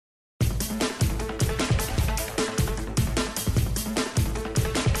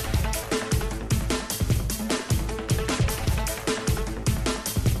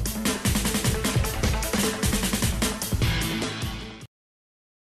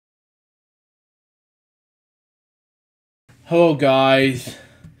Hello guys,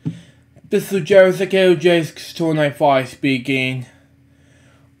 this is KitchenTime speaking.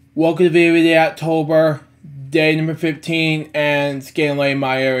 Welcome to VEDIO October, day number 15, and it's getting late in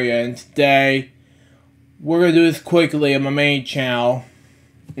my area. And today, we're going to do this quickly on my main channel.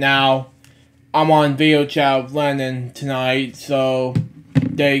 Now, I'm on video chat with Lenin tonight, so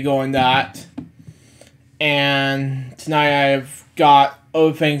there you go on that. And tonight I've got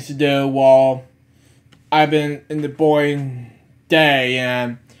other things to do while I've been in the boring day,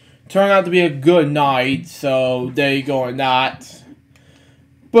 and turned out to be a good night, so there you go on that.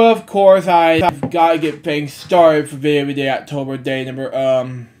 But of course, I've got to get things started for VEDIO October, day number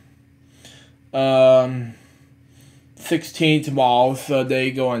 16 tomorrow, so there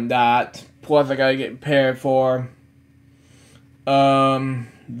you go on that. Plus, I gotta get prepared for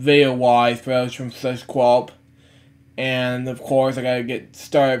video-wise for those from such co-op. And of course, I gotta get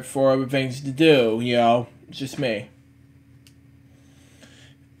started for other things to do, you know, it's just me.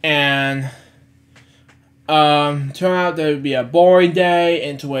 And, turned out to be a boring day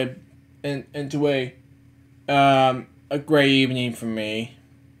into a great evening for me.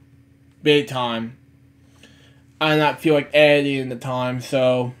 Big time. I do not feel like editing at the time,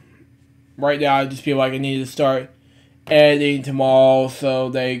 so right now I just feel like I need to start editing tomorrow, so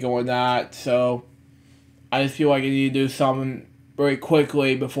there you go on that, so I just feel like I need to do something very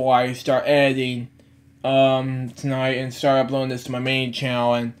quickly before I start editing tonight and start uploading this to my main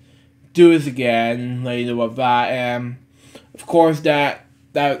channel and do this again later with that. And of course that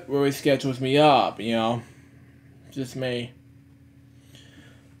really schedules me up, you know, just me.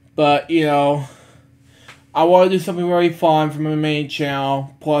 But you know, I want to do something very fun for my main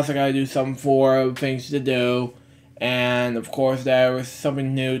channel. Plus I gotta do something for other things to do, and of course there was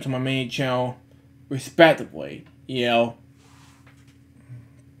something new to my main channel. Respectively, you know,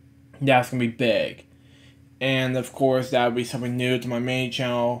 that's gonna be big. And of course, that would be something new to my main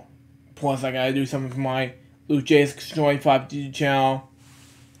channel. Plus, I gotta do something for my KitchenTime YouTube channel.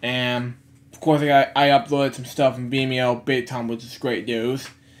 And of course, I uploaded some stuff from Vimeo big time, which is great news,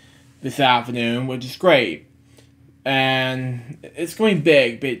 this afternoon, which is great. And it's going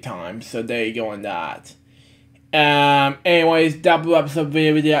big time, so there you go on that. Anyways, double episode of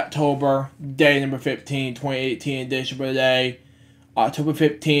VEDIO October, day number 15, 2018 edition for today, October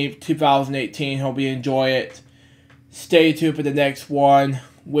 15th, 2018. Hope you enjoy it. Stay tuned for the next one,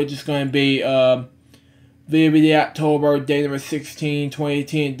 which is going to be VEDIO October, day number 16,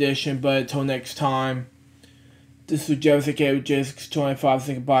 2018 edition. But until next time, this is Joseph K with KitchenTime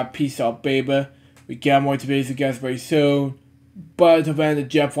saying goodbye. Peace out, baby. We got more to videos with you guys very soon. But until then, the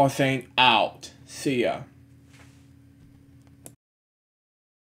Jeff was saying out. See ya.